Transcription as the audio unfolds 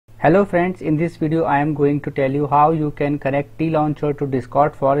Hello friends, in this video I am going to tell you how you can connect TLauncher to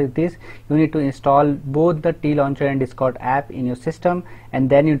Discord. For this you need to install both the TLauncher and Discord app in your system, and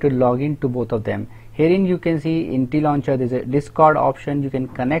then you need to log in to both of them. Herein you can see in TLauncher there is a Discord option. You can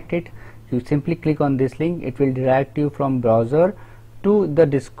connect it. You simply click on this link. It will direct you from browser to the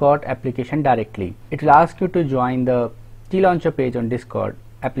Discord application directly. It will ask you to join the TLauncher page on Discord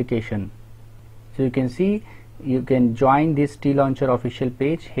application. So you can see you can join this TLauncher official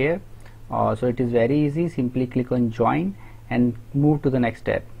page here. So it is very easy. Simply click on join and move to the next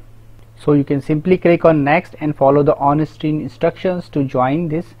step. So you can simply click on next and follow the on-screen instructions to join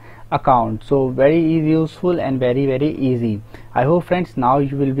this account. So very useful and very easy. I hope friends now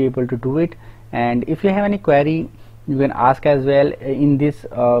you will be able to do it, and if you have any query you can ask as well in this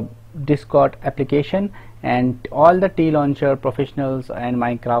Discord application, and all the TLauncher professionals and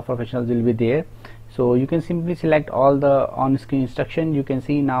Minecraft professionals will be there. So you can simply select all the on-screen instruction. You can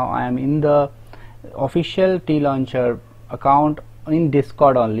see now I am in the official TLauncher account in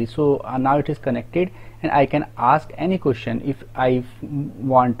Discord only. So now it is connected and I can ask any question if I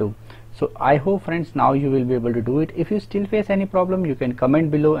want to. So I hope friends now you will be able to do it. If you still face any problem, you can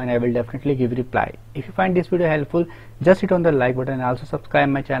comment below and I will definitely give reply. If you find this video helpful, just hit on the like button and also subscribe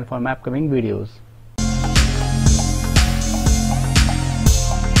my channel for my upcoming videos.